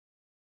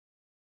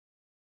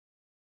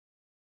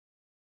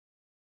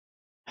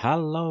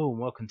Hello and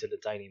welcome to the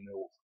Daily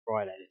Millwall for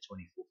Friday the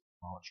 24th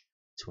of March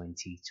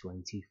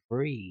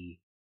 2023.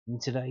 In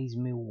today's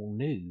Millwall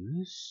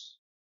news,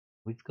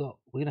 we're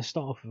going to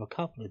start off with a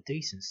couple of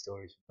decent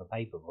stories from the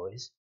paper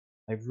boys.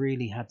 They've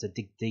really had to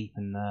dig deep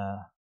and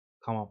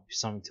come up with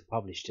something to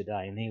publish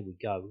today, and here we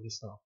go. We're going to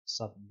start off with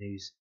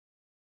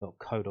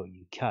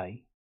southernnews.co.uk.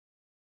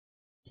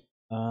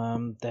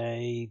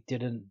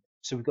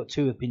 So we've got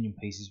two opinion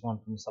pieces, one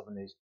from the Southern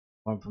News,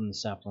 one from the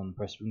South London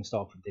Press. We're going to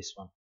start off with this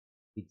one.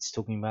 It's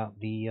talking about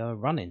the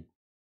running,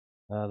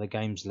 the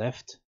games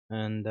left,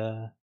 and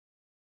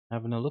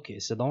having a look at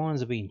it. So the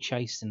Lions are being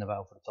chased in the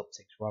battle for the top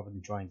six rather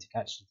than trying to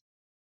catch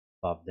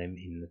above them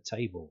in the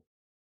table.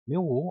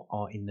 Millwall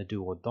are in the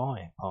do or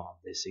die part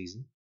of their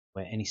season,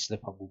 where any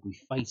slip up will be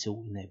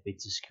fatal in their bid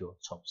to secure a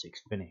top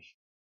six finish.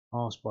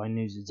 Asked by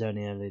News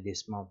Attorney earlier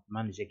this month,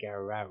 manager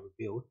Gary Rowett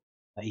revealed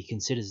that he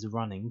considers the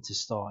running to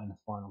start in the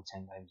final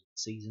 10 games of the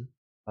season,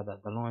 but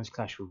that the Lions'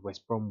 clash with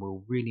West Brom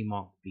will really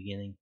mark the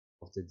beginning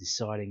of the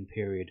deciding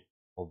period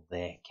of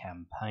their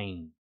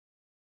campaign.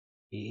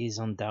 It is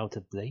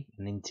undoubtedly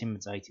an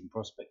intimidating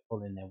prospect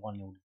following their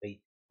 1-0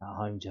 defeat at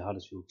home to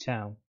Huddersfield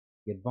Town.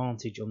 The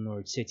advantage on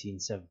Norwich City in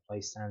 7th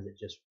place stands at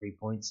just 3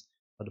 points,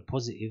 but the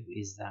positive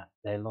is that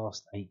their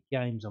last 8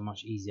 games are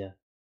much easier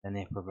than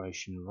their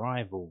promotion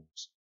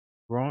rivals.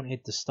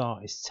 Granted, the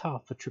start is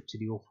tough. A trip to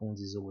the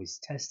Hawthorns is always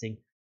testing,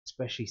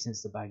 especially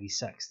since the baggy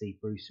sacked Steve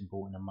Bruce and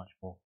brought in a much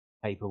more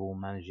capable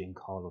manager in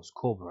Carlos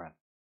Corberán.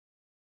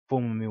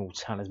 Former Millwall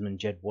talisman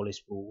Jed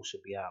Wallace will also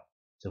be out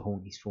to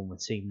haunt his former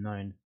team,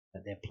 knowing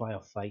that their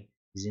playoff fate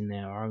is in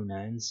their own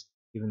hands,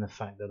 given the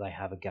fact that they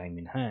have a game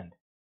in hand.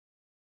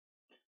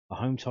 A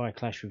home tie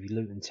clash with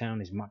Luton Town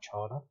is much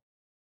harder.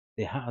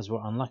 The Hatters were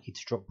unlucky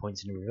to drop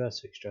points in the reverse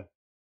fixture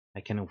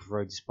at Kenilworth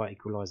Road despite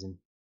equalising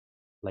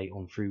late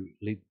on through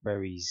Luke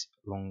Berry's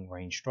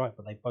long-range strike,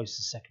 but they boast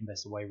the second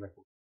best away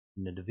record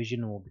in the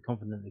division and will be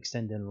confident of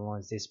extending the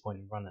Lions'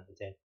 disappointing run at the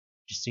Den,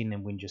 which has seen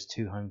them win just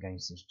 2 home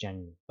games since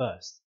January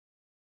 1st.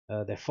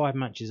 Their 5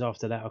 matches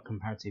after that are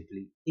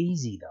comparatively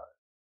easy though.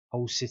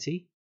 Hull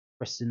City,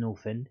 Preston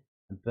North End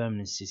and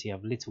Birmingham City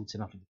have little to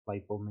nothing to play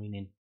for,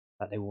 meaning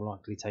that they will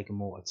likely take a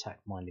more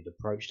attack-minded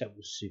approach that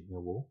will suit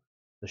Millwall.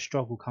 The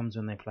struggle comes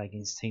when they play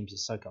against teams that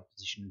soak up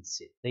position and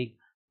sit deep,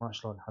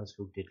 much like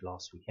Huddersfield did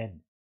last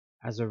weekend.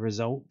 As a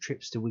result,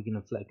 trips to Wigan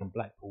and Fleck and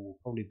Blackpool will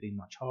probably be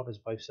much harder as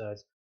both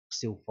sides are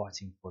still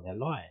fighting for their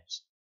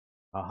lives.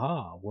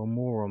 Aha, well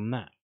more on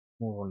that.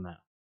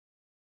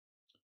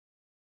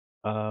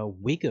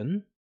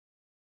 Wigan,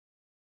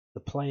 the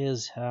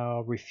players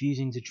are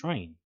refusing to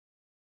train,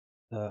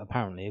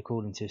 apparently,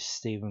 according to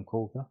Stephen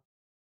Corker.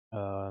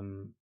 A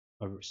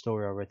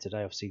story I read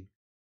today, obviously,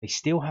 they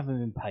still haven't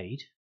been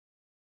paid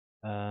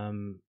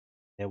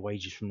their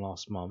wages from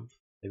last month.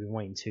 They've been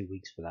waiting 2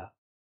 weeks for that.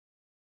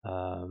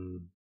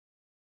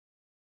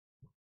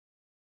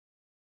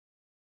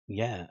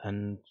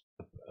 And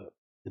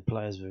the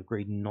players have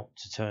agreed not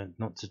to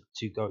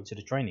go to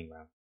the training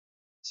ground.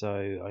 So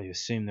I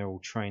assume they're all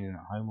training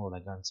at home, or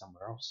they're going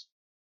somewhere else.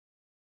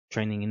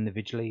 Training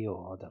individually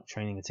or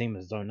training a team,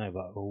 I don't know,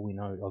 but all we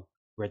know, I've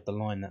read the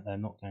line that they're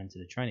not going to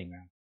the training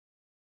ground.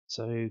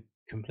 So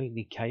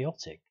completely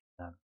chaotic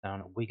down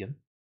at Wigan.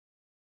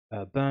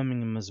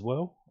 Birmingham as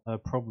well,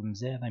 problems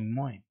there. They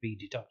might be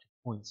deducted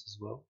points as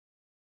well.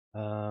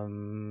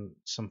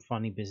 Some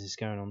funny business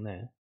going on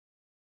there.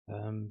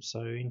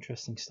 So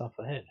interesting stuff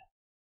ahead.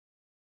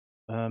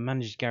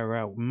 Manager Gary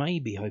Rowett may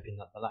be hoping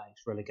that the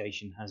Latics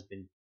relegation has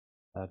been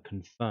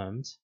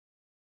confirmed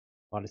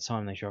by the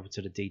time they travel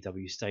to the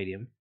DW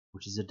Stadium,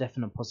 which is a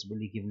definite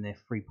possibility given their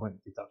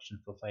 3-point deduction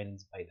for failing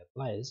to pay their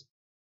players.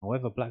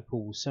 However,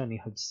 Blackpool will certainly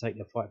hope to take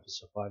their fight for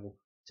survival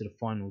to the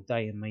final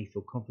day and may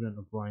feel confident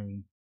of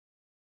grinding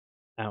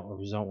out a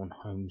result on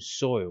home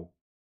soil.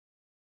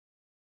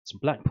 So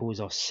Blackpool is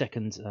our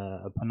second,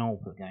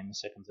 penultimate game,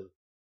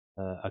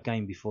 a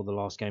game before the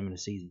last game of the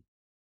season.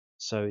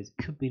 So it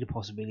could be the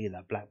possibility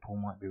that Blackpool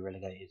might be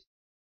relegated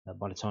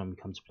by the time we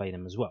come to play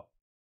them as well.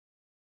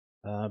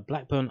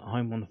 Blackburn at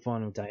home on the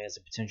final day has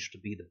the potential to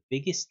be the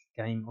biggest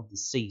game of the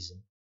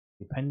season,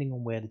 depending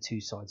on where the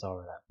two sides are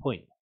at that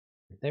point.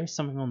 If there is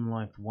something on the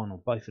line for one or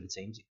both of the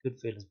teams, it could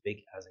feel as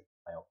big as a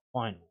playoff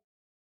final.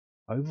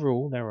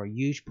 Overall, there are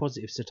huge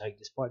positives to take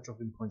despite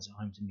dropping points at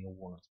home to Neil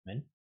Warnock's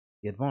men.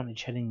 The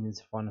advantage heading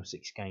into the final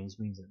 6 games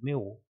means that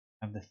Millwall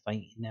have the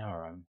fate in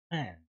our own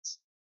hands,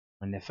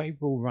 and their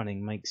favourable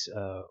running makes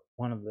them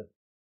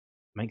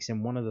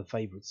one of the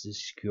favourites to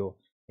secure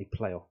a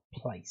playoff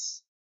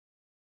place.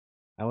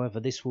 However,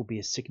 this will be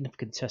a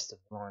significant test of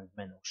the Lions'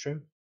 mental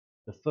strength.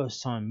 The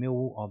first time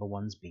Millwall are the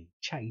ones being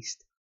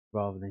chased,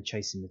 rather than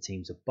chasing the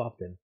teams above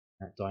them,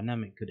 that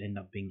dynamic could end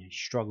up being a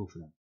struggle for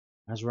them.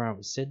 As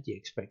Rowett said, the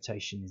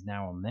expectation is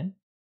now on them.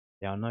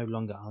 They are no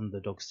longer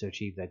underdogs to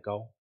achieve their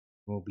goal,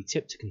 and will be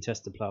tipped to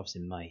contest the playoffs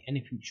in May.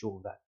 Anything short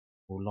of that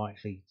will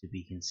likely to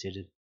be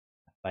considered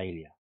a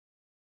failure.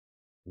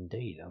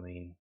 Indeed, I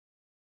mean,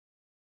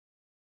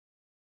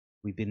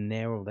 we've been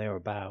there or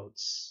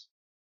thereabouts,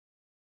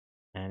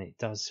 and it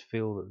does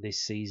feel that this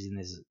season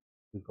is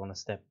we've gone a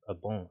step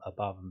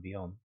above and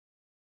beyond.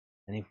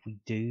 And if we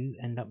do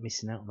end up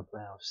missing out on the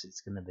playoffs,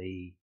 it's gonna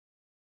be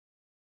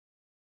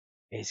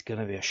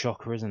a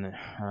shocker, isn't it?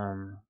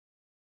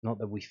 Not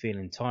that we feel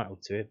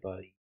entitled to it,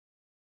 but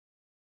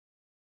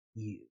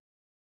you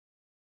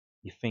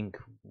you think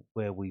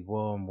where we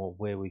were and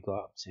where we got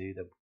up to,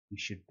 that we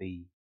should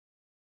be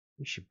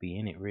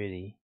in it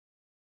really.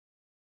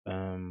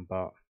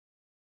 But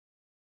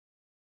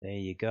there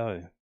you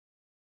go.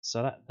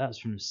 So that's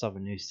from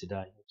Southern News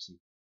today. Obviously,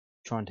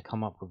 trying to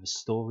come up with a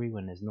story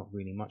when there's not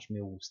really much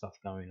Millwall stuff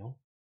going on.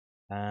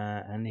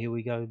 And here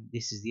we go.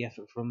 This is the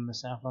effort from the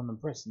South London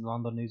Press and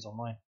London News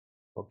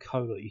Online.co.uk.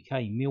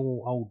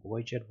 Millwall old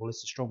boy Jed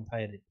Wallace, a strong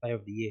player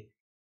of the year,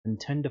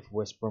 contender for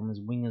West Brom as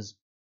wingers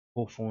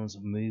Hawthorn's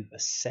move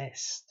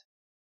assessed.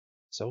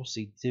 So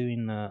obviously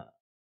doing a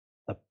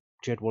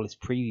Jed Wallace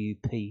preview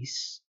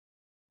piece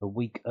a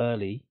week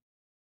early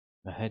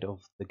ahead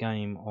of the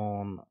game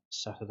on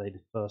Saturday the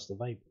 1st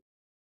of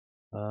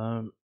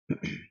April.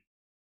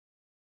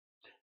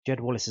 Jed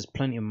Wallace has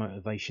plenty of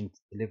motivation to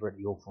deliver at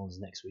the Hawthorns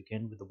next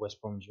weekend with the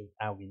West Bromwich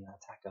Albion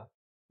attacker,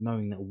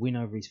 knowing that a win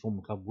over his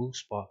former club will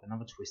spark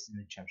another twist in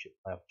the Championship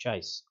playoff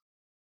chase.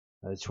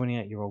 The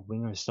 28-year-old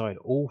winger has started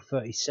all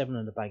 37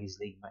 of the Baggies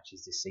League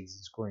matches this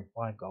season, scoring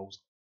 5 goals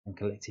and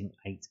collecting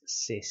 8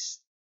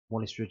 assists.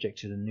 Wallace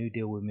rejected a new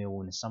deal with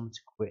Millwall in the summer to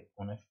quit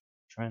on a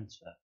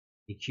transfer.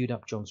 He queued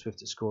up John Swift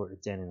to score at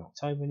the Den in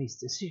October, and his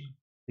decision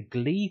to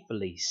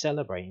gleefully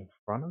celebrate in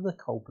front of the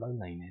Coldblow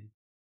Lane end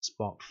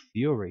sparked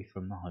fury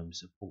from the home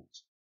support.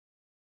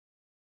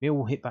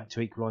 Millwall hit back to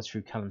equalise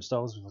through Callum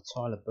Stiles with a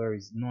Tyler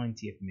Burry's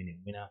 90th minute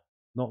winner,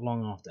 not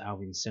long after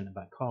Albion's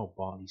centre-back Kyle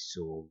Bartley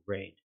saw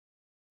red.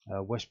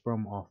 West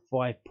Brom are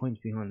 5 points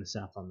behind the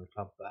South London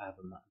club but have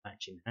a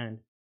match in hand.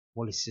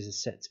 Wallace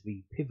is set to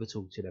be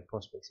pivotal to their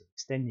prospects of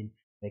extending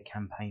their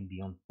campaign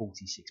beyond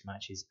 46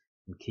 matches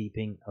and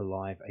keeping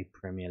alive a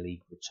Premier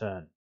League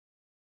return.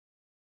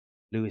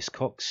 Lewis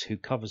Cox, who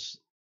covers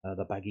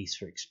the Baggies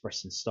for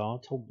Express and Star,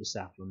 told the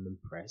South London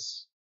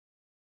Press,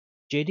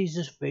 Jed is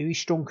a very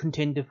strong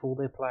contender for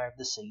their player of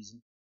the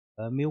season.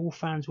 Millwall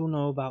fans will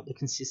know about the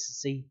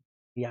consistency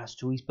he has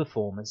to his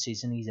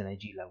performances and his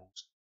energy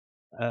levels.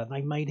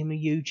 They made him a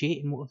huge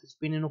hit in what has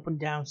been an up and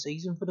down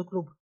season for the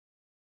club.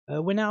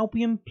 When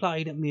Albion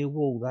played at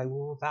Millwall, they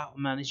were without a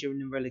manager in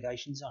the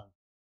relegation zone.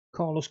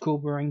 Carlos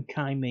Corberán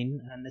came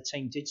in and the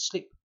team did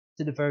slip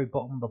to the very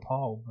bottom of the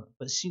pile,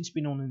 but since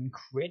been on an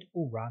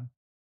incredible run,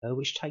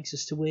 which takes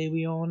us to where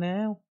we are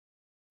now.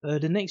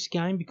 The next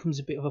game becomes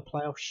a bit of a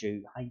playoff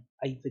shoot,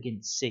 8th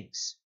against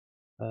 6.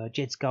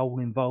 Jed's goal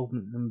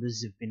involvement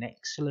numbers have been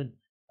excellent.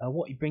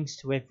 What he brings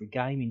to every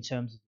game in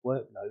terms of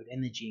workload,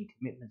 energy and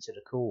commitment to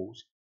the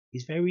cause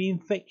is very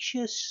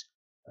infectious.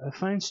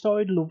 Fans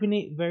started loving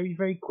it very,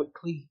 very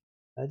quickly.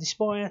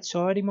 Despite how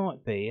tired he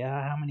might be,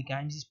 how many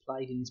games he's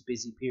played in this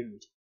busy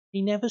period,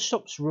 he never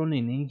stops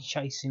running and he's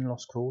chasing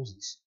lost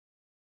causes.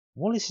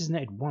 Wallace has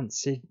netted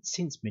once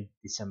since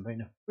mid-December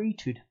in a 3-2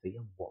 defeat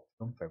on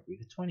Watford on February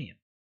the 20th.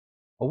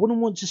 I wouldn't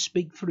want to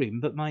speak for him,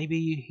 but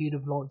maybe he'd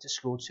have liked to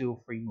score 2 or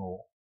 3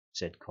 more,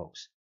 said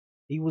Cox.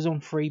 He was on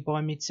 3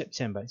 by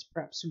mid-September. It's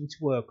perhaps something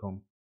to work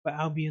on, but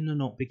Albion are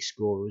not big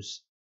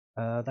scorers.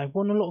 They've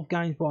won a lot of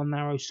games by a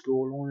narrow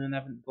scoreline and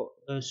haven't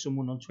got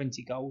someone on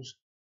 20 goals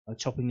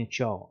topping the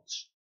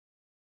charts.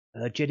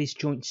 Jed is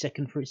joint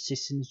second for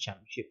assists in the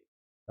Championship.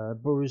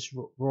 Borough's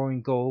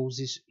roaring goals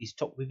is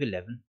top with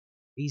 11.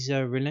 He's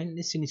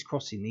relentless in his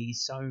crossing.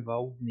 He's so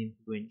involved and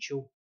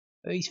influential.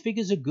 His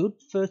figures are good,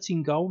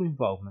 13 goal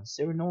involvements.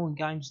 There are 9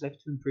 games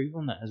left to improve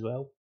on that as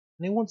well.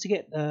 And they want to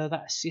get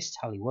that assist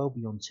tally well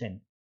beyond 10.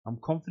 I'm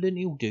confident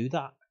he'll do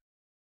that.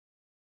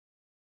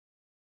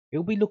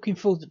 He'll be looking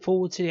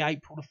forward to the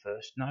April the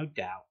 1st, no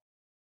doubt.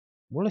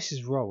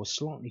 Wallace's role has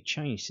slightly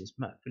changed since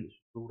Matt Phillips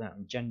was ruled out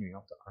in January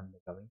after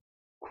undergoing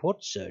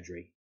quad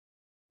surgery.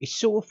 It's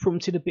sort of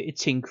prompted a bit of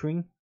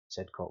tinkering,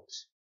 said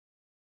Cox.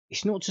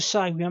 It's not to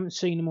say we haven't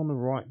seen him on the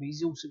right, but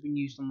he's also been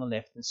used on the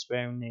left and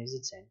sparingly as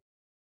a 10.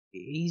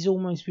 He's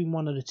almost been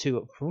one of the 2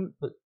 up front,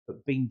 but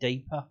been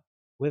deeper,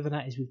 whether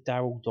that is with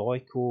Daryl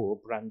Dyke or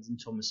Brandon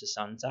Thomas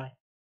Asante.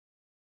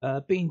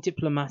 Being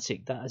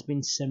diplomatic, that has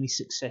been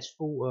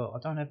semi-successful. I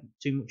don't have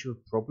too much of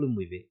a problem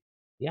with it.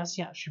 He has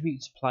the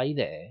attribute to play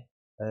there.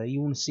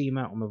 You want to see him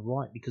out on the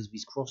right because of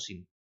his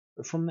crossing,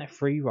 but from that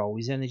free roll,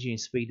 his energy and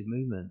speed of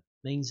movement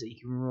means that he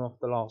can run off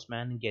the last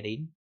man and get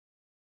in.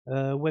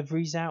 Whether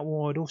he's out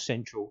wide or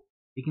central,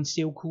 he can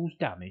still cause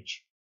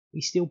damage.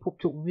 He's still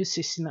popped up with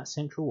assists in that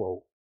central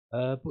role.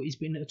 But he's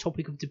been a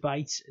topic of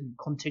debate and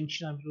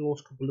contention over the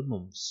last couple of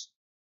months,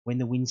 when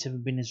the wins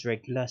haven't been as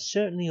regular,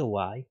 certainly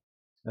away.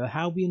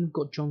 Albion have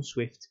got John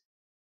Swift,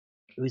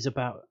 who is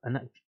about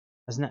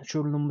as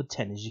natural number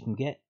 10 as you can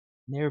get.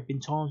 And there have been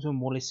times when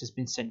Wallace has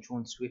been central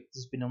and Swift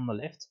has been on the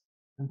left,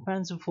 and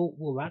fans have thought,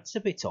 well, that's a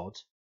bit odd.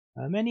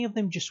 Many of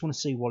them just want to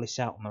see Wallace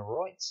out on the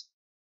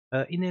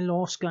right. In their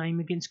last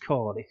game against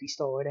Cardiff, he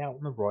started out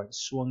on the right,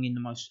 swung in the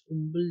most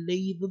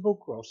unbelievable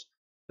cross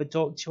for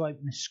Dyke to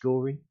open the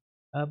scoring.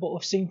 But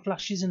I've seen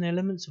flashes and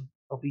elements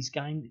of his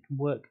game that can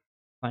work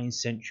playing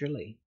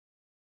centrally.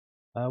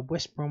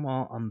 West Brom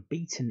are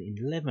unbeaten in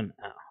 11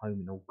 at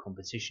home in all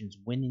competitions,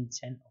 winning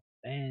 10 of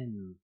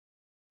 10.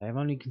 They have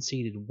only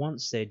conceded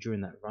once there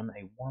during that run,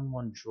 a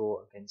 1-1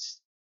 draw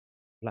against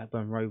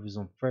Blackburn Rovers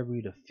on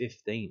February the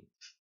 15th.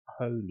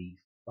 Holy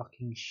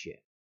fucking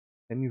shit.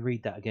 Let me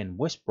read that again.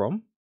 West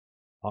Brom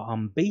are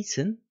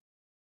unbeaten.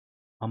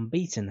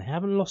 They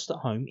haven't lost at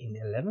home in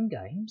 11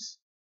 games,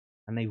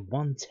 and they've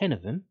won 10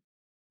 of them.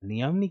 And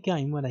the only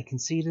game where they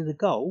conceded a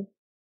goal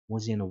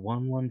was in a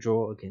 1-1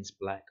 draw against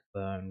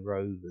Blackburn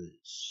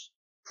Rovers.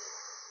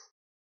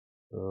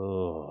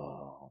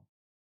 Oh.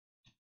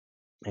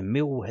 And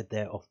Millwall had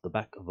there off the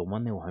back of a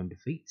 1-0 home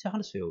defeat to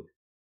Huddersfield.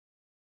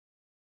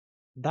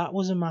 That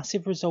was a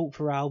massive result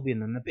for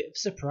Albion and a bit of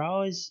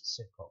surprise,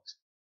 said Cox.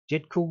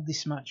 Jed called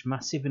this match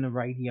massive in a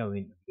radio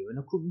interview, and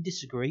I couldn't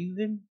disagree with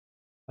him.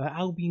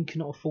 Albion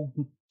cannot afford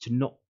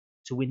not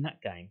to win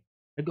that game.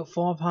 They've got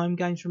 5 home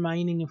games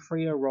remaining and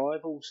 3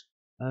 rivals.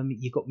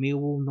 You've got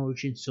Millwall,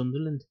 Norwich and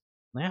Sunderland.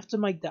 They have to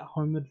make that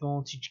home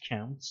advantage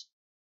count.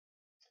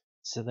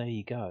 So there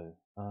you go.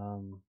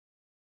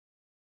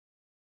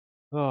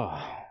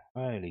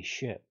 Holy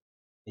shit.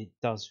 It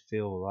does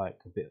feel like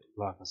a bit,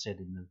 like I said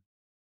in the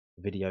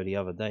video the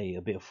other day,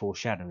 a bit of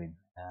foreshadowing.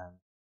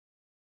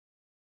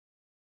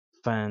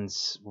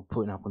 Fans were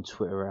putting up on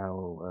Twitter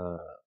how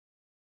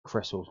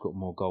Cresswell's got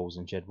more goals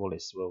than Jed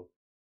Wallace. Well,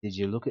 did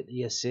you look at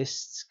the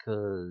assists?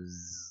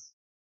 Because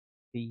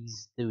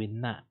he's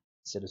doing that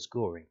instead of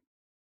scoring.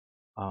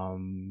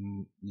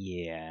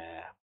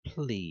 Yeah,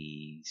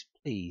 please,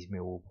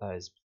 Millwall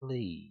players,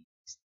 please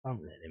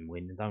don't let him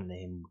win. Don't let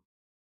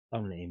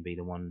him be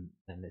the one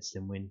that lets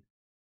them win.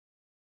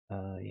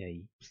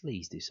 Yeah,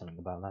 please do something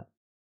about that.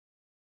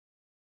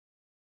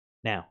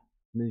 Now,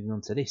 moving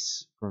on to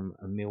this from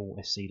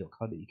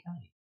millsc.co.uk.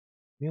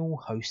 Mill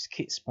host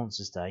kit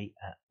sponsors day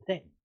at the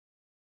Den.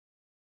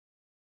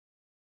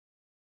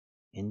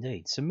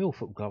 Indeed, so Mill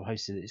Football Club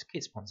hosted its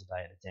kit sponsor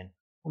day at the Den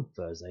on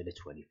Thursday the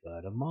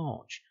 23rd of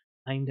March,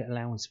 aimed at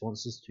allowing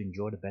sponsors to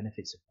enjoy the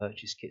benefits of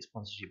purchased kit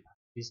sponsorship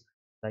packages.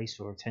 Days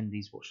for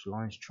attendees watched the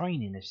Lions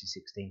train in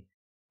FC16,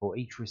 for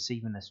each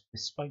receiving a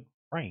bespoke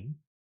frame,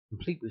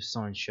 complete with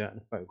signed shirt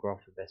and a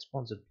photograph of their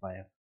sponsored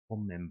player or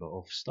member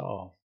of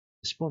staff.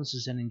 The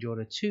sponsors then enjoyed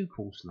a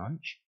 2-course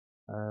lunch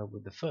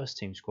with the first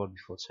team squad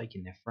before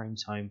taking their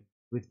frames home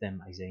with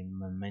them as a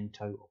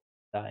memento of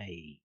the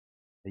day.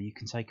 You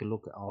can take a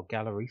look at our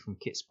gallery from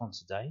Kit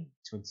Sponsor Day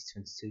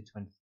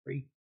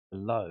 2022-23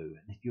 below.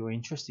 And if you're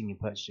interested in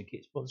purchasing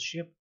kit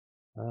sponsorship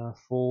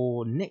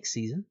for next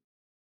season,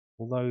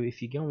 although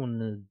if you go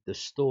on the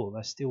store,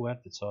 they're still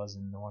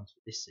advertising the ones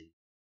for this season.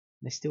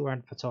 They're still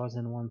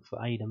advertising the one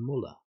for Aidan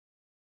Muller,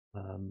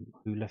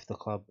 who left the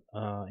club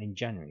in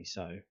January.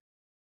 So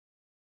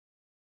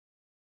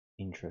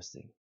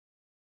interesting.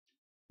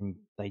 And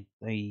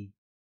the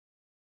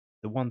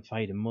one for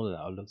Aidan Muller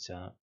that I looked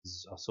at,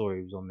 I saw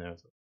he was on there. I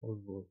was like,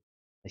 oh,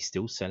 they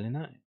still selling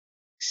that?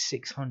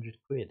 600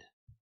 quid.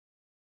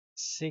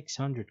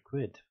 600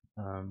 quid,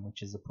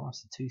 which is the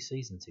price of 2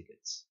 season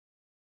tickets,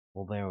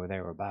 or there or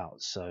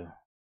thereabouts. So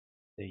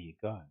there you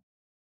go.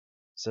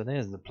 So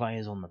there's the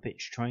players on the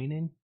pitch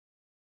training,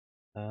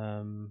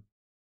 and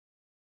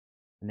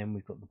then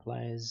we've got the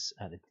players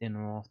at the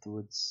dinner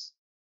afterwards.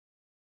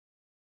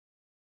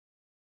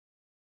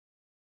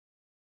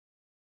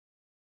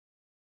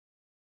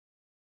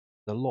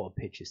 There's a lot of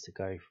pictures to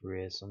go through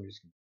here, so I'm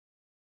just going to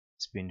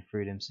spin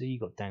through them. So you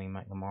got Danny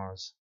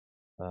McNamara's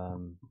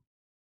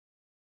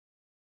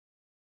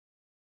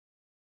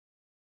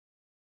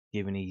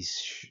giving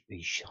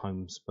his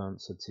home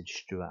sponsor to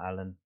Stuart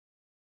Allen,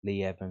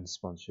 Lee Evans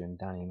sponsoring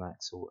Danny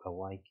Mac's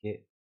away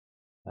kit,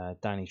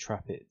 Danny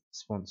Trappett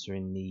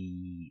sponsoring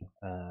the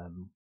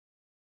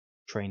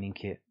training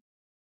kit,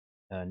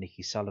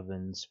 Nicky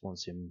Sullivan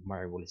sponsoring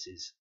Murray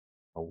Wallace's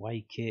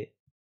away kit,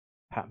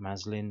 Pat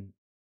Maslin,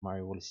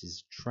 Murray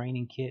Wallace's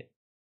training kit,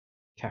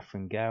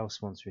 Catherine Gale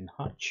sponsoring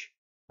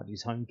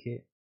Hutch's home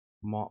kit,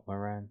 Mark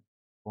Moran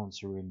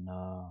sponsoring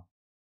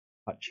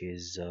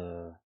Hutch's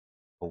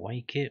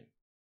away kit,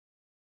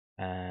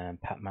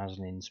 and Pat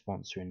Maslin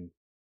sponsoring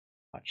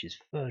Hutch's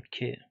third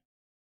kit.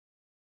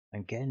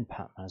 Again,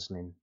 Pat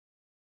Maslin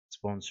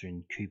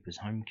sponsoring Cooper's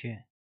home kit.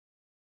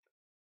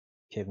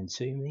 Kevin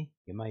Toomey,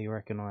 you may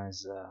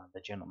recognise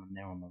the gentleman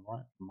there on the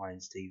right from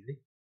Lions TV,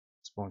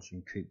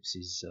 sponsoring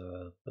Cooper's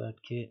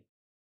third kit.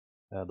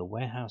 The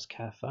Warehouse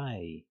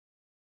Cafe,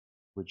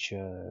 which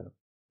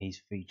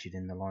he's featured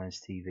in the Lions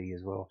TV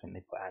as well. I think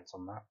they put ads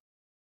on that.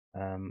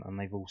 And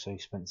they've also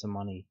spent some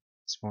money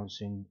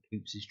sponsoring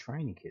Coops'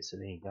 training kit, so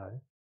there you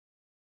go.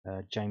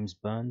 James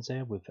Burns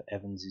there with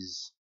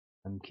Evans's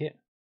home kit,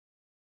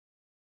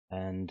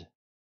 and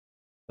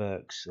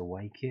Burke's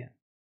away kit.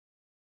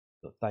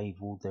 Got Dave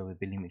Ward there with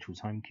Billy Mitchell's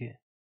home kit,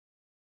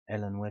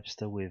 Ellen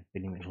Webster with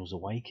Billy Mitchell's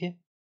away kit,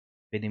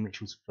 Billy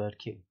Mitchell's third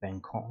kit,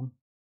 Ben Cotton,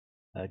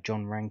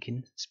 John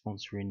Rankin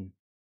sponsoring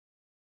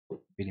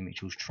Billy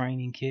Mitchell's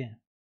training kit.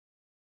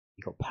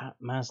 You got Pat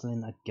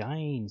Maslin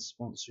again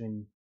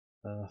sponsoring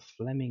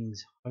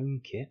Fleming's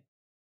home kit.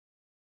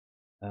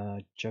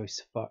 Joe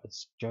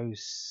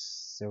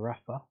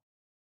Serafa.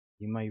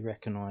 You may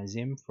recognise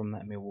him from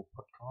that Millwall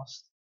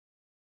podcast.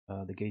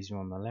 The geezer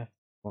on the left,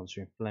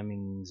 sponsoring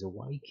Fleming's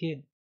away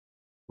kit.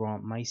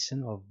 Grant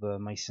Mason of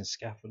Mason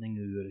Scaffolding,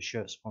 who are the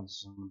shirt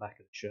sponsors on the back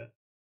of the shirt,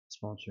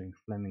 sponsoring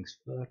Fleming's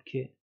third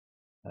kit.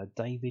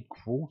 David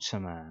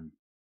Quarterman,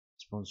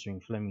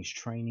 sponsoring Fleming's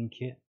training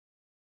kit.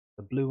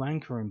 The Blue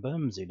Anchor in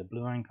Bermondsey, the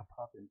Blue Anchor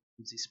pub in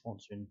Bermondsey,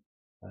 sponsoring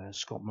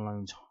Scott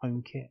Malone's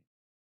home kit.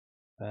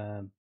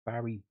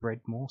 Barry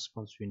Breadmore,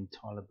 sponsoring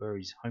Tyler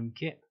Burry's home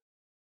kit.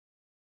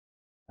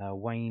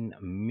 Wayne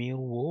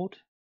Millwall,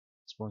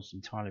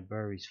 sponsoring Tyler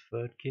Burry's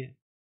third kit.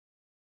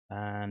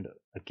 And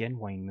again,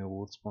 Wayne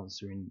Millwall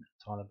sponsoring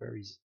Tyler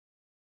Burry's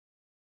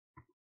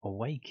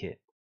away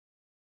kit.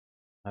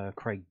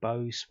 Craig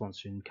Bow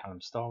sponsoring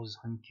Callum Styles'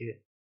 home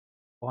kit.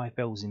 5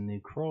 Bells in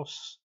New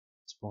Cross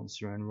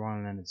sponsoring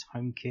Ryan Leonard's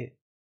home kit.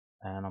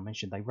 And I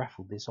mentioned they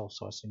raffled this off,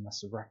 so I assume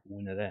that's the raffle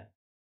winner there.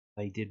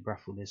 They did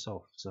raffle this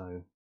off,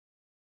 so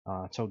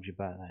I told you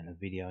about that in a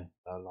video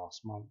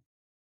last month.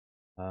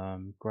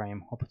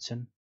 Graham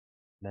Hopperton,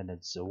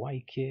 Leonard's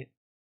away kit.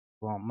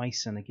 Grant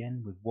Mason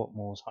again with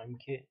Watmore's home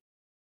kit.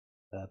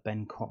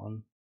 Ben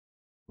Cotton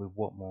with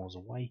Watmore's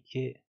away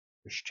kit.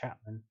 Chris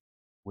Chapman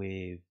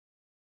with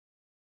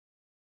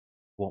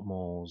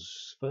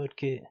Watmore's third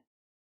kit.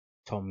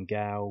 Tom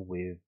Gow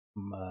with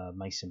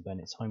Mason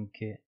Bennett's home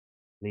kit.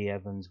 Lee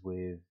Evans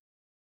with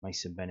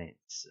Mason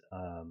Bennett's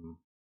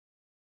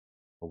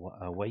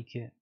away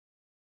kit.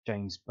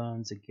 James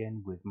Burns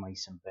again with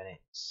Mason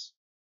Bennett's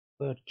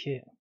third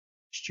kit.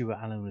 Stuart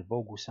Allen with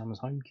Vogelsammer's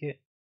home kit.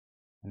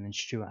 And then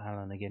Stuart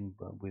Allen again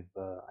with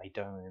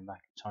Adoma and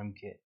Mac's home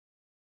kit.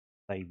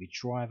 David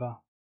Driver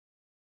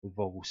with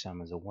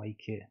Vogelsammer's away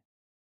kit.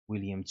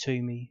 William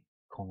Toomey,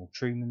 Connell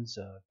Truman's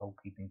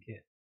goalkeeping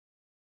kit.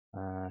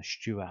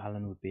 Stuart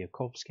Allen with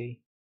Biakovsky.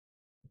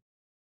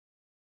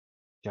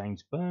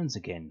 James Burns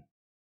again,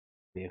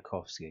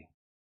 Biakovsky.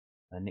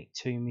 Nick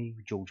Toomey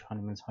with George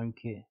Honeyman's home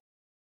kit.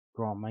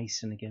 Grant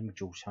Mason again with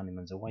George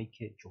Honeyman's away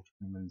kit. George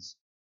Honeyman's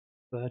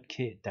third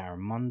kit. Darren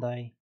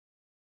Monday.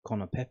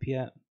 Connor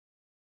Pepiat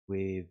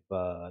with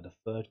the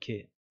third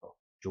kit of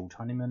George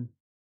Honeyman.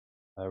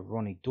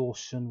 Ronnie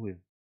Dawson with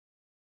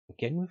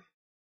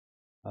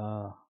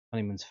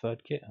Honeyman's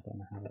third kit. I don't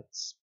know how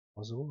that's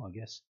possible, I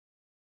guess.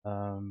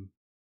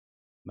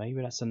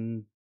 Maybe that's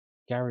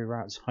Gary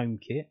Rowett's home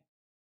kit.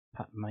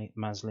 Pat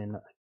Maslin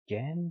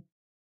again.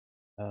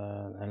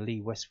 And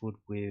Lee Westwood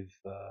with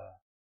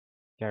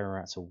Gary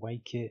Rowett's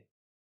away kit.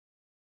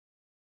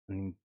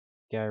 And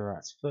Gary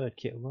Rowett's third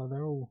kit. Well,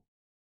 they're all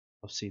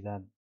obviously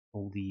that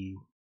all the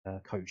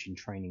coaching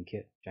training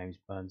kit. James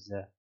Burns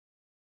there.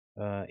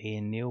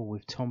 Ian Neal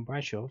with Tom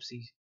Bradshaw.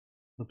 Obviously,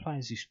 the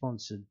players who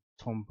sponsored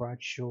Tom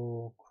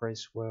Bradshaw,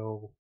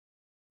 Creswell,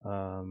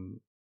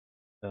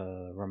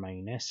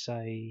 Romain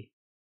Esse,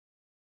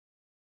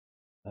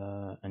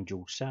 and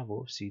George Saville,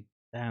 obviously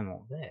they're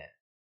not there.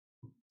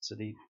 So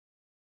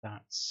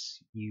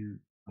that's you.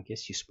 I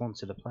guess you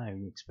sponsor the player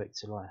and you expect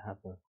to like have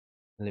a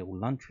little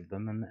lunch with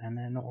them, and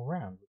they're not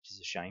around, which is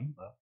a shame.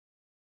 But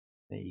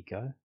there you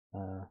go.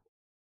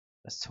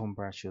 That's Tom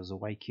Bradshaw's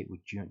away kit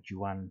with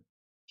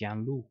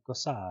Gianluca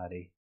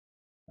Sarri.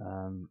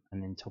 And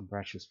then Tom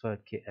Bradshaw's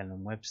third kit,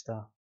 Ellen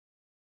Webster.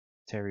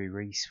 Terry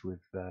Reese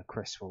with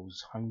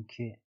Cresswell's home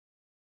kit.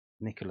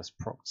 Nicholas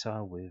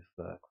Proctor with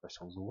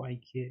Cresswell's away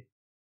kit.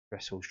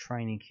 Cresswell's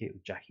training kit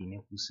with Jackie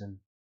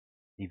Nicholson.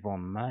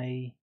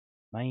 Yvonne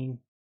Main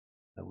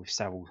with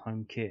Saville's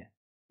home kit.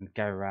 And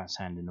Gary Rowett's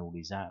handing all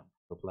these out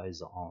for players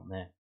that aren't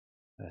there.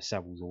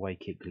 Saville's away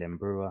kit, Glenn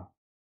Brewer.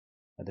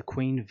 The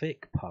Queen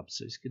Vic pub,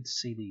 so it's good to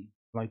see the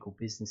local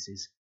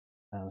businesses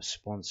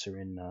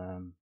sponsoring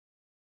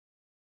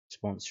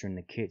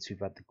the kits. We've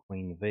had the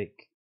Queen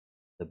Vic,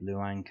 the Blue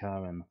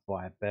Anchor, and the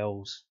 5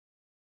 Bells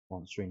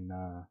sponsoring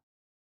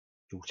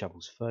George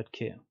Chappell's third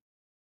kit.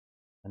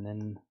 And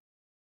then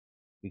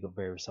we got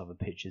various other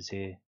pictures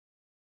here,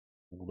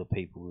 all the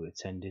people who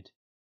attended.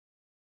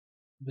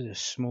 It was a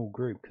small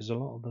group because a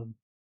lot of them,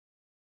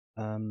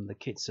 the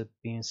kits are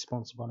being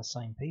sponsored by the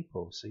same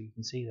people, so you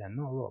can see that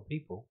not a lot of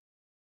people,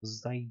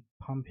 because they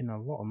pump in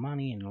a lot of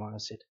money. And like I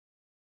said,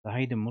 the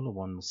Hayden Muller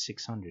one was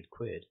 600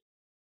 quid.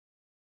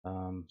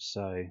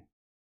 So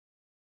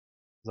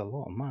there's a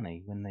lot of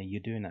money when you're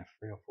doing that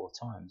 3 or 4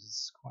 times.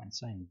 It's quite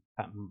insane.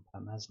 Pat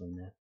Maslin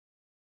there,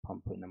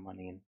 putting the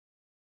money in.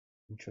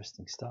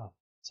 Interesting stuff.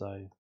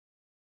 So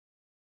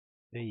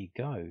there you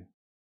go.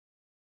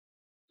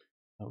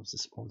 That was the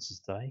sponsors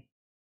day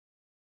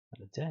at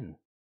the Den.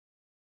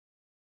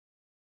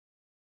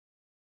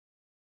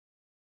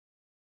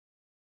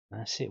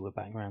 That's it. We're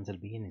back around to the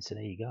beginning. So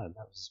there you go.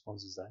 That was the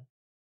sponsors day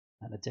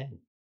at the Den.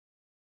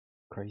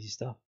 Crazy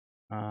stuff.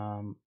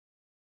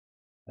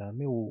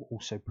 Mill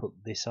also put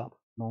this up,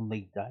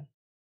 non-league day.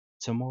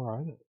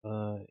 Tomorrow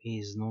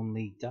is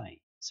non-league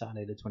day,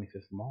 Saturday the 25th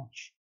of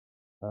March.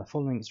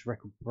 Following its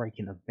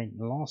record-breaking event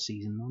last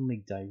season,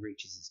 non-league day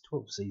reaches its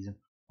 12th season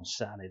on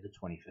Saturday the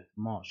 25th of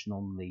March.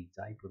 Non-league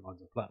day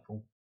provides a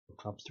platform for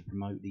clubs to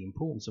promote the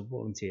importance of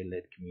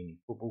volunteer-led community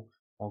football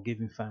while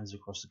giving fans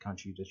across the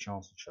country the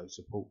chance to show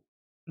support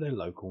for their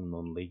local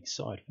non-league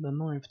side. For the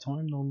 9th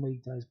time,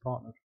 Non-League Day has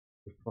partnered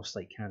with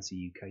Prostate Cancer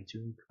UK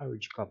to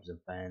encourage clubs and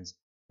fans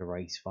to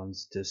raise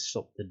funds to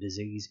stop the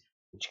disease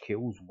which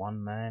kills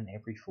one man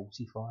every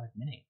 45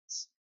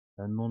 minutes.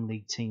 The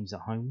non-league teams at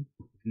home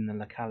within the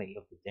locality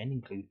of the Den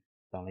include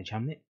Dulwich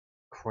Hamlet,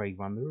 Craig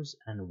Wanderers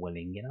and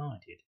Welling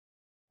United.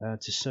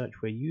 To search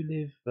where you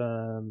live,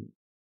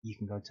 you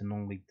can go to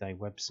Non-League Day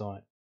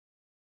website,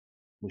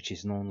 which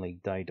is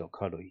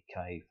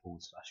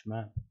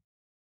nonleagueday.co.uk/map.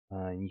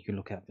 And you can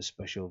look out for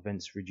special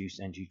events, reduced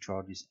entry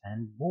charges,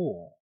 and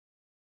more.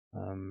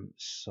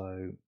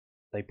 So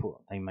they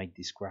made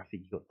this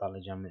graphic. You got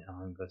Dulwich Hamlet at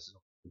home versus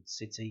Oxford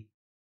City,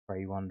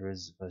 Cray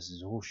Wanderers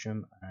versus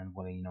Horsham, and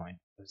Welling United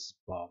versus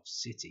Bath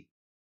City.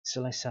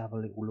 So let's have a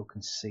little look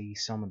and see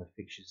some of the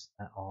fixtures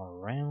that are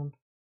around.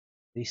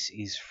 This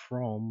is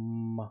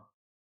from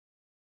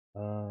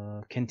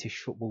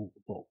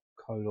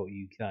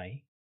kentishfootball.co.uk.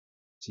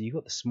 So you've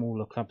got the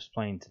smaller clubs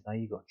playing today.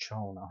 You've got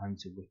Charlton at home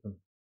to Wickham.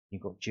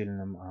 You've got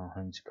Gillingham at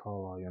home to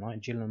Carlisle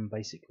United. Gillingham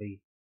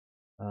basically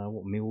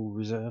Millwall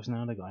reserves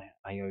now. They got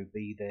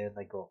AOB there.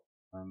 They got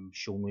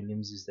Sean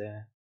Williams is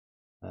there.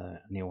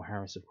 Neil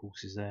Harris of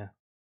course is there.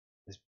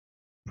 There's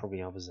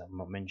probably others that I've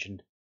not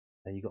mentioned.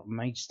 You got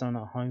Maidstone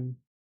at home.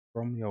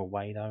 Bromley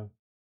away though.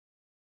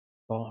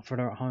 Bartford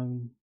at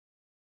home.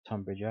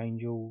 Tunbridge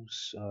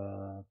Angels.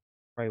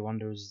 Cray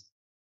Wanderers,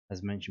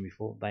 as mentioned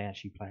before, they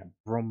actually play at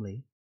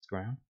Bromley's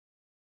ground,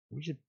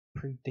 which is a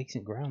pretty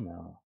decent ground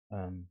now.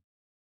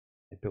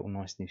 They built a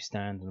nice new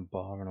stand and a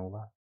bar and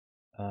all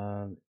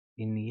that.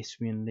 In the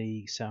Isthmian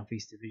League South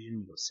East Division,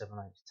 you've got Seven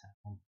Oaks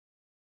Town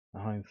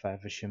at home,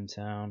 Faversham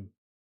Town.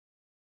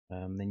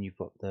 Then you've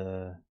got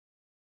the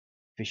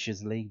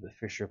Fishers League, but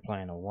Fisher are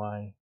playing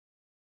away.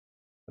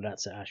 But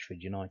that's at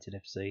Ashford United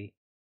FC.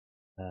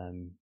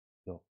 You've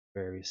got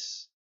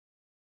various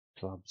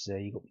clubs there.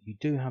 You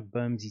do have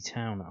Bermondsey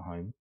Town at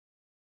home,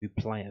 who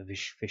play at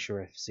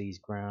Fisher FC's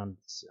ground,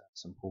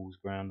 St Paul's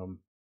ground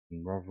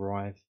in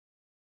Rotherhithe,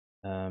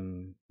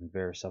 and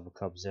various other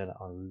clubs there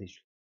that I literally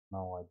have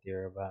no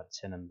idea about.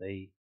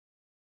 Tenenby,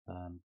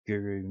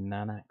 Guru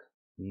Nanak,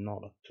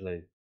 not a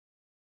clue.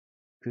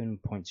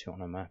 Couldn't point to it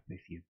on a map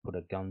if you put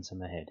a gun to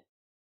my head.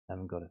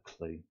 Haven't got a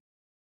clue.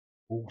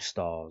 All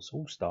Stars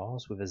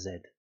with a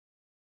Z.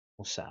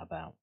 What's that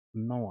about?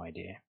 No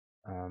idea.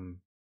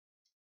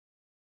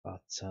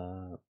 But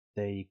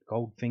the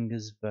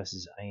Goldfingers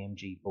versus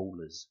AMG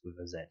Ballers with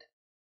a Z.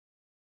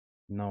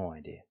 No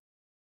idea.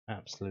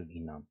 Absolutely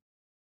none.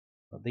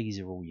 But these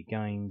are all your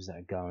games that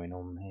are going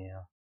on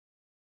here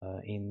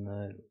in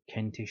the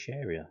Kentish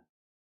area.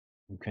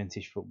 On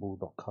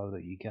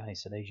kentishfootball.co.uk.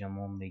 So there's your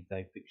non-league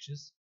day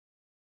fixtures.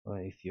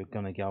 But if you're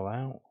going to go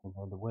out,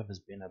 although the weather's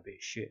been a bit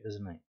shit,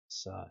 isn't it?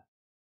 So,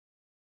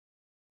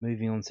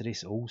 moving on to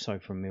this, also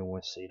from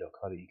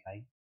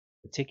millwallsc.co.uk.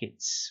 The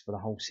tickets for the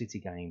Hull City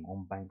game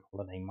on Bank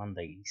Holiday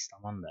Monday, Easter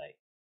Monday,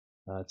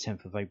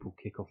 10th of April,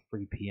 kick-off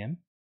 3 p.m. in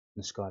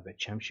the Sky Bet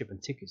Championship,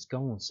 and tickets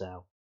go on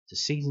sale to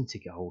season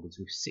ticket holders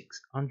with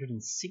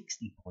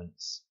 660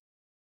 points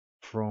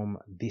from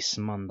this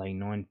Monday,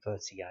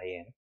 9:30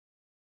 a.m.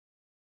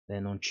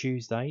 Then on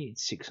Tuesday,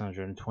 it's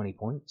 620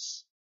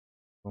 points.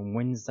 On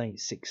Wednesday,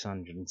 it's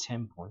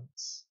 610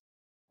 points.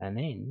 And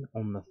then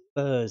on the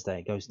Thursday,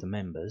 it goes to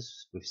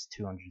members with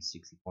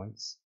 260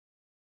 points.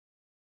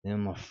 Then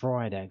on the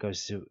Friday, it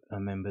goes to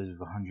members with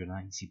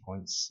 180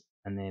 points.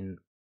 And then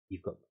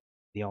you've got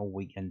the whole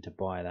weekend to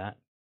buy that.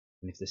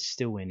 And if there's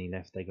still any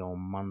left, they go on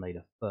Monday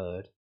the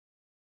 3rd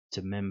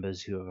to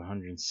members who have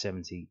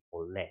 170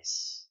 or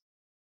less.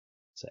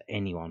 So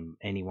anyone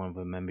with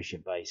a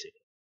membership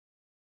basically.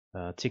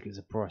 Tickets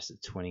are priced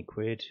at 20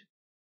 quid.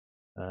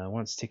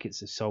 Once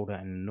tickets are sold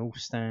out in the North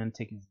Stand,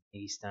 tickets in the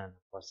East Stand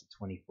are priced at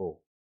 24.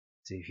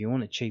 So if you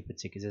want a cheaper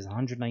ticket, there's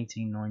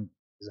 819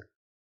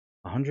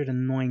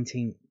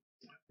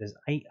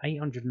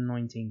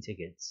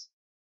 tickets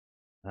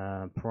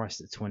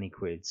priced at 20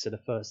 quid. So the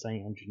first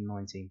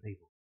 819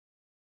 people.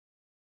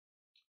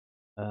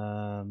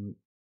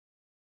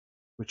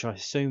 Which I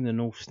assume the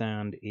North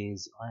Stand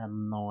is. I have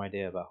no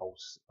idea about Hull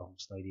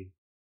Stadium.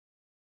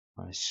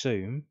 I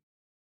assume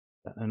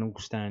that the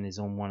North Stand is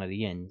on one of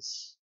the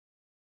ends.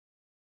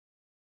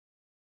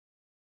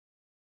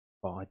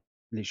 But I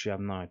literally have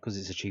no, because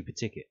it's a cheaper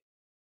ticket.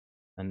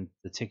 And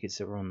the tickets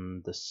that are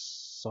on the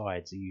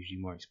sides are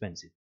usually more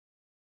expensive.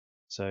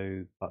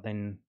 So, but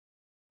then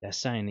they're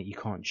saying that you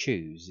can't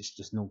choose, it's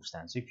just North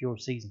Stand. So if you're a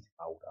season ticket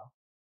holder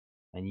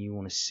and you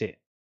want to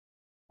sit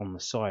on the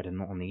side and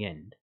not on the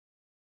end,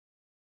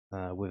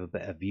 with a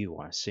better view,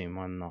 I assume,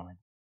 online,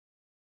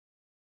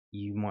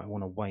 you might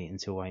want to wait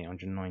until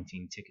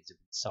 819 tickets have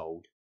been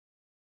sold.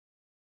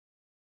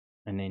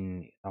 And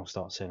then I'll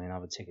start selling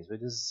other tickets. But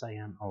it doesn't say,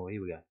 oh,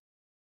 here we go.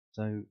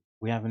 So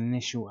we have an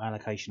initial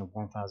allocation of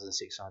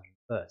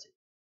 1,630.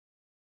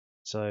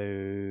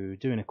 So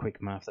doing a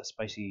quick math, that's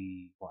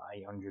basically what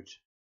 800,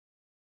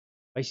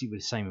 basically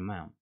with the same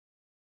amount.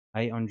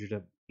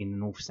 800 in the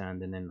North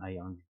Stand and then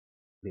 800,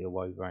 a little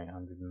over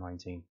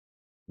 819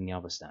 in the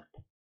other stand.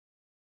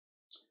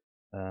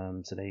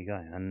 So there you go.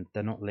 And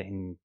they're not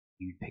letting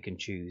you pick and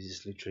choose.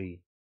 It's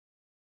literally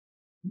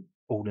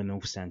all the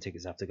North Stand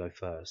tickets have to go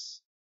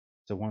first.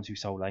 So once you've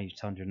sold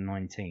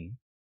 819,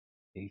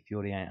 if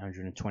you're the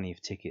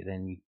 820th ticket,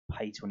 then you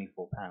pay £24,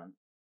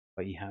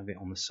 but you have it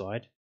on the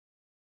side.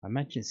 I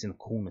imagine it's in the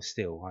corner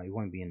still. It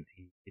won't be in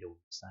the middle of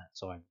the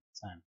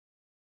stand.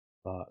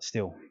 But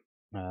still,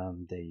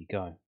 there you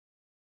go.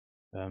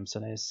 So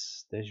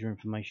there's your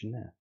information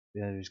there.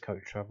 There's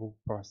coach travel,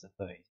 priced at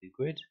 32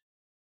 quid.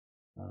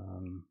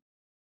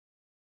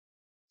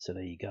 So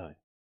there you go.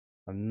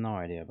 I have no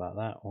idea about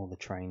that. All the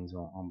trains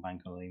are on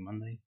Bank Holiday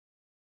Monday.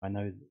 I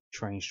know that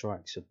train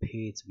strikes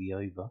appear to be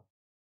over,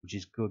 which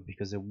is good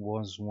because there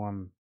was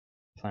one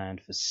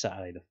planned for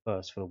Saturday the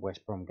 1st for the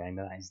West Brom game,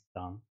 but that is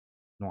done.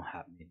 Not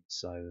happening.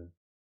 So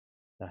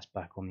that's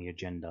back on the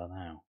agenda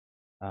now.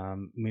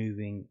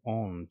 Moving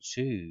on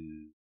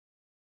to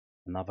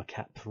another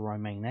cap for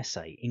Romain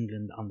Esse.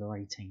 England under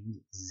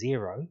 18s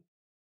 0.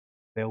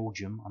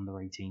 Belgium under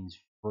 18s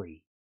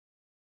 3.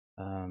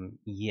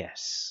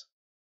 Yes.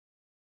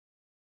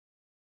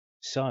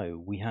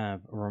 So we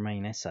have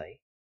Romain Esse.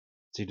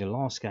 So the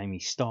last game he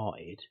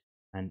started,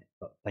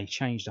 but they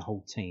changed the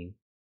whole team.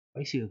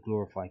 Basically a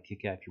glorified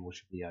kick out if you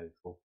watch the video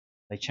before.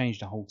 They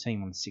changed the whole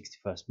team on the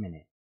 61st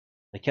minute.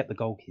 They kept the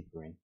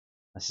goalkeeper in.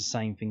 That's the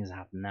same thing as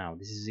happened now.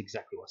 This is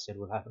exactly what I said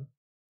would happen.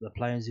 The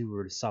players who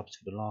were the subs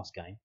for the last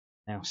game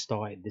now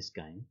started this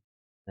game.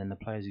 Then the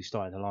players who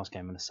started the last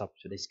game are the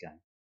subs for this game.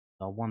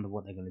 So I wonder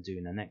what they're going to do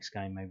in the next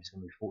game. Maybe it's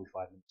going to be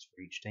 45 minutes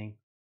for each team.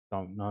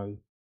 Don't know.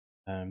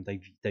 They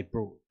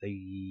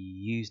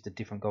used a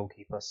different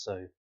goalkeeper,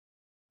 so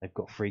they've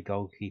got 3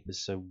 goalkeepers.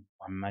 So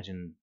I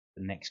imagine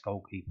the next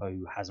goalkeeper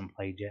who hasn't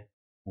played yet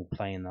will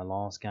play in the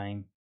last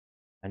game,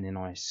 and then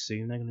I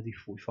assume they're going to do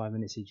 45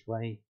 minutes each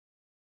way,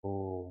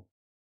 or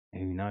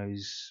who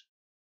knows?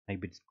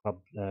 Maybe the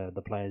club,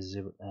 the players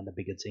and the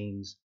bigger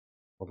teams,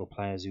 or the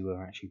players who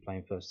are actually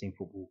playing first team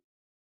football,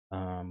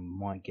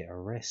 might get a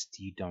rest.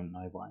 You don't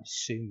know, but I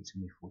assume it's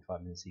going to be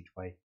 45 minutes each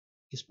way,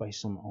 just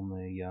based on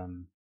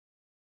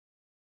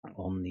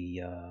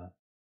the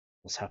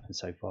what's happened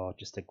so far.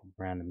 Just a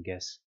random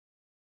guess.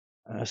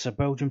 So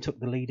Belgium took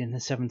the lead in the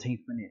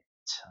 17th minute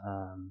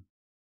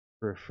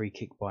for a free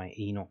kick by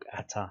Enoch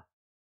Atta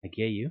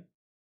Agueyu.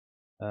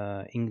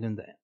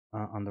 England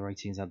under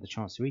 18s had the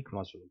chance to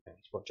equalise for the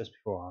penalty spot just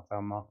before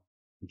half-hour mark.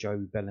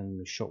 Joe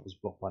Bellingham's shot was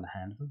blocked by the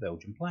hand of a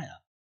Belgian player.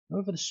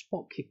 However, the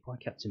spot kick by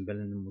Captain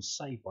Bellingham was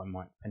saved by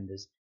Mike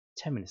Penders.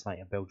 10 minutes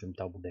later, Belgium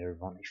doubled their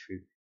advantage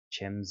through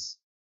Chems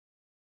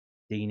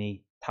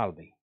Dini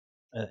Talbi.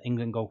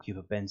 England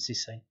goalkeeper Ben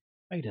Cisse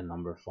made a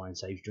number of fine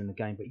saves during the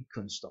game, but he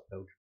couldn't stop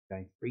Belgium from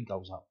going 3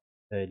 goals up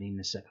early in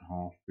the second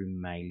half through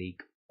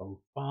Malik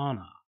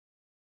Fofana.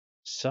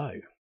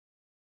 So,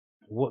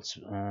 what's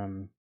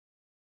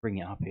bring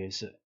it up here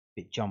is a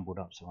bit jumbled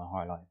up, so I'll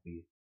highlight for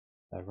you.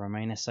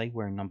 Romain Esse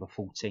wearing number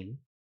 14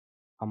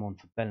 come on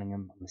for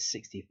Bellingham on the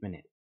 60th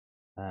minute,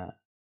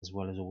 as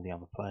well as all the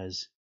other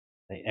players.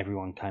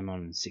 Everyone came on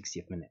in the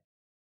 60th minute.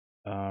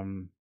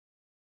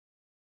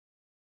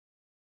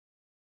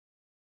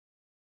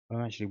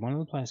 Well, actually, one of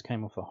the players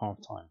came off at half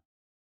time.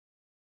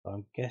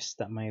 I guess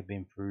that may have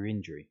been through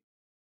injury.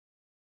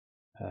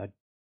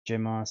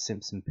 Jemar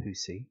Simpson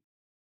Pussy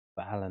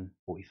for Allen,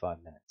 45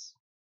 minutes.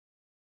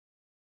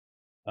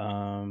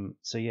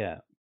 So yeah.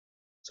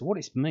 So what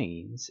it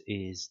means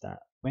is that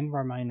when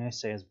Romain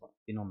Esse has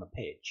been on the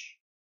pitch,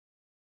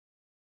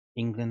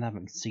 England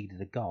haven't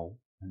conceded a goal,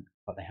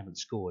 but they haven't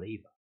scored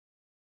either.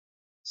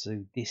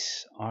 So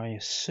this, I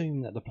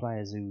assume that the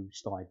players who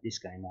started this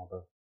game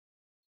are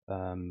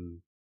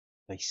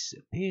they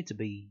appear to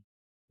be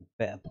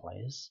better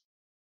players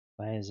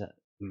at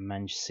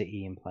Manchester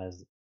City and players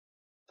at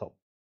top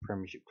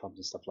Premiership clubs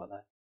and stuff like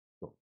that.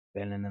 Got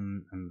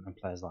Bellingham and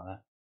players like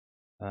that.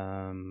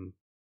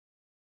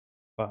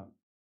 But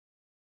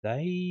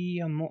they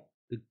are not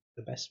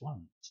the best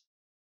ones,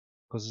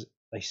 because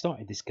they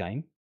started this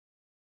game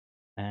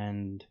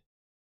and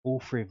all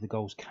 3 of the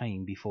goals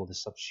came before the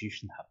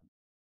substitution happened.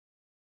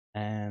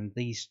 And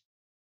these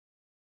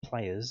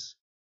players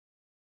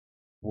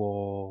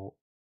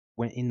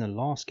when in the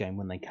last game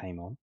when they came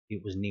on,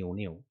 it was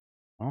 0-0.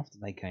 After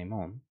they came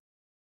on,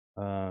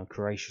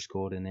 Croatia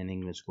scored and then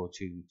England scored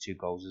two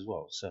goals as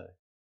well. So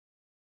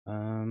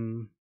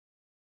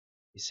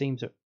it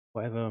seems that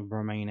whatever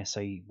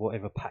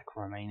pack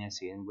Romain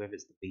Esse in, whether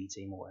it's the B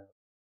team or whatever,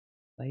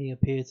 they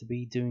appear to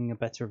be doing a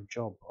better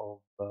job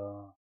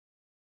of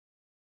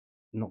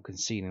not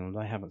conceding.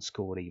 They haven't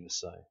scored either,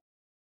 so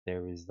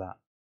there is that.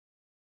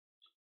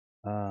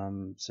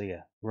 So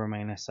yeah,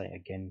 Romain Esse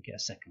again get a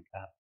second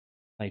cap.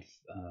 Played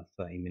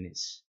 30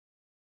 minutes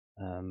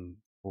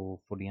for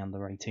the under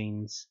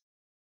 18s,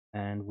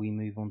 and we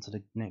move on to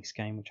the next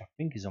game, which I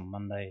think is on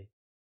Monday,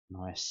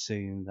 and I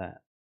assume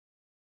that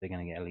they're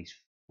going to get at least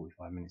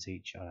 45 minutes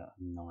each. I have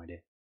no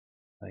idea.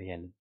 Yeah,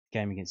 the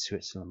game against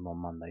Switzerland on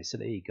Monday. So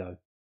there you go,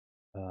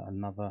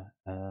 another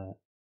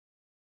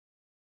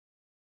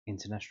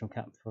international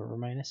cap for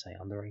Romain Esse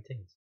under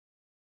 18s.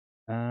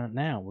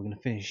 Now we're going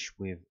to finish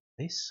with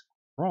this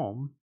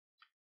from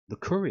the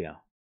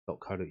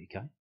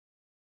Courier.co.uk.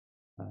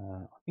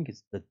 I think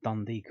it's the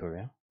Dundee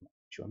Courier. I'm not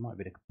sure, it might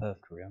be the Perth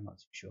Courier, I'm not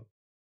too sure.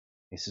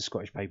 It's a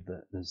Scottish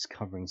paper that's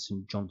covering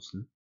St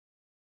Johnstone,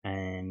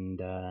 and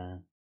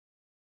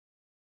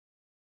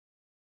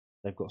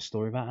they've got a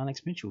story about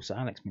Alex Mitchell. So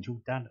Alex Mitchell,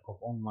 dad of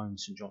on-loan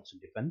St Johnstone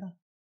defender,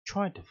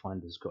 tried to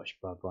find a Scottish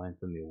bloodline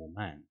for Millwall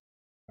man.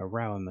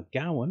 Ryan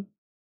McGowan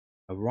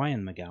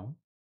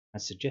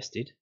has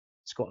suggested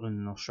Scotland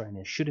and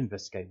Australia should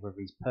investigate whether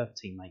his Perth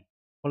teammate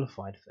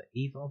qualified for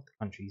either of the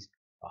countries,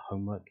 but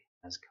homework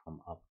has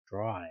come up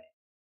dry.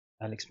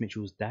 Alex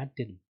Mitchell's dad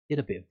did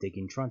a bit of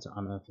digging, trying to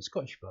unearth a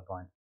Scottish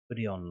bloodline for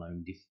the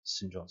on-loan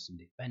St Johnstone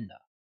defender.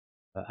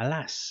 But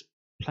alas,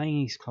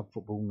 playing his club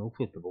football north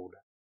of the border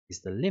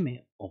is the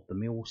limit of the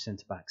Millwall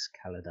centre-back's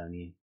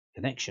Caledonian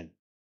connection.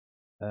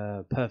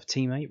 Perth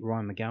teammate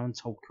Ryan McGowan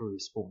told Courier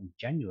Sport in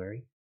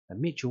January that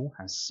Mitchell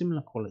has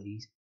similar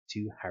qualities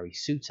to Harry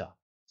Souttar,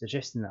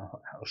 suggesting that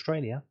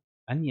Australia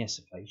and the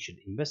SFA should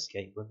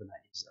investigate whether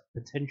that is a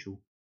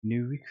potential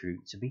new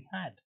recruit to be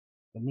had.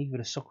 But neither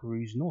the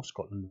Socceroos nor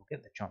Scotland will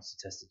get the chance to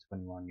test the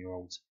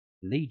 21-year-old's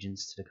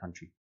allegiance to the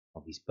country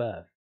of his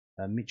birth.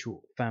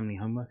 Mitchell family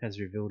homework has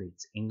revealed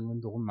it's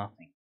England or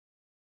nothing.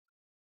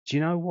 Do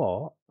you know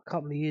what? A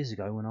couple of years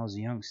ago, when I was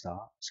a youngster,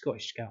 a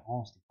Scottish scout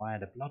asked if I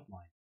had a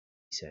bloodline.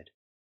 He said,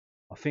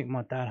 "I think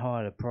my dad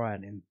hired a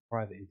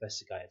private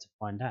investigator to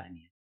find out in the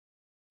end.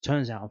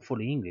 Turns out I'm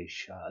fully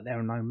English. There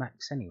are no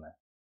Macs anywhere."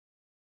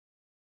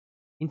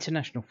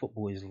 International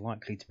football is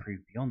likely to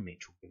prove beyond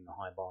Mitchell given the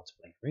high bar to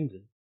play for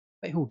England,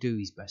 but he'll do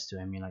his best to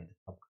emulate the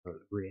club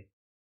career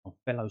of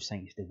fellow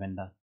Saints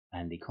defender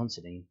Andy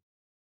Considine,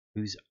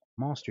 whose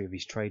mastery of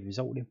his trade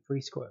resulted in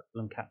 3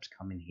 Scotland caps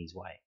coming his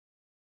way.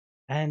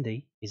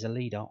 "Andy is a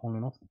leader on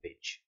and off the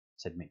pitch,"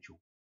 said Mitchell.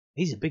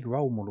 "He's a big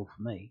role model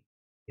for me.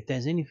 If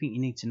there's anything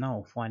you need to know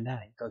or find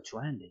out, go to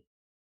Andy.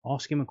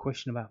 Ask him a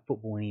question about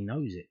football and he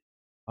knows it.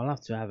 I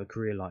love to have a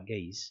career like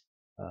his.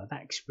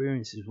 That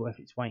experience is worth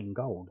its weight in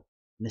gold.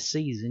 In the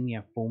season, you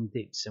have form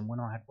dips, and when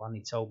I had one,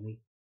 he told me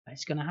that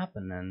it's going to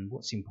happen, and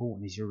what's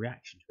important is your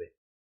reaction to it.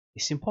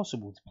 It's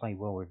impossible to play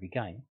well every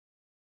game.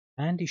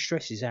 Andy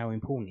stresses how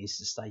important it is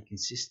to stay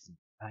consistent,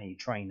 how you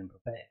train and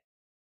prepare.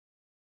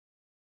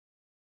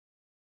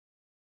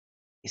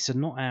 It's a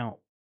not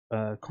out.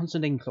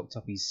 Considine clocked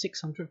up his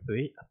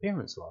 600th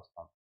appearance last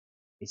month.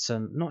 It's a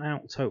not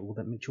out total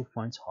that Mitchell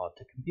finds hard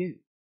to compute.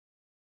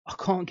 I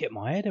can't get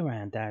my head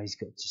around how he's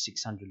got to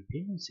 600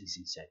 appearances,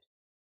 he said.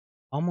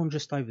 I'm on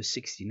just over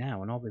 60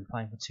 now, and I've been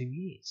playing for 2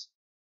 years.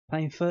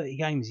 Playing 30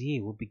 games a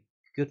year would be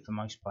good for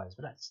most players,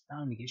 but that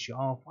only gets you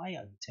halfway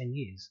over 10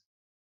 years.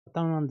 I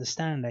don't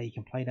understand how you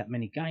can play that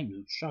many games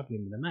without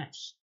struggling with the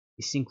maths.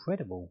 It's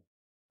incredible.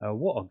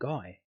 What a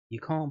guy. You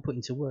can't put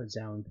into words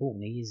how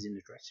important he is in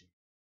the dressing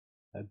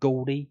room.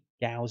 Goldie,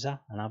 Gowser,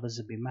 and others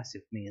have been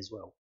massive for me as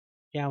well.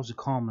 Gowser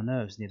calmed my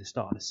nerves near the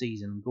start of the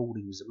season, and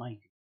Goldie was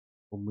amazing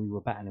when we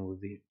were battling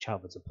with each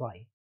other to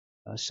play.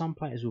 Some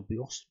players would be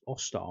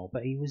hostile,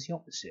 but he was the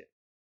opposite.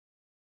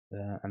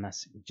 And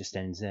it just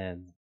ends there.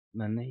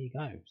 And there you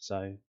go.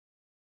 So,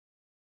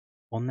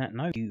 on that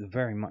note, thank you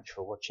very much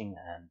for watching,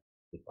 and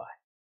goodbye.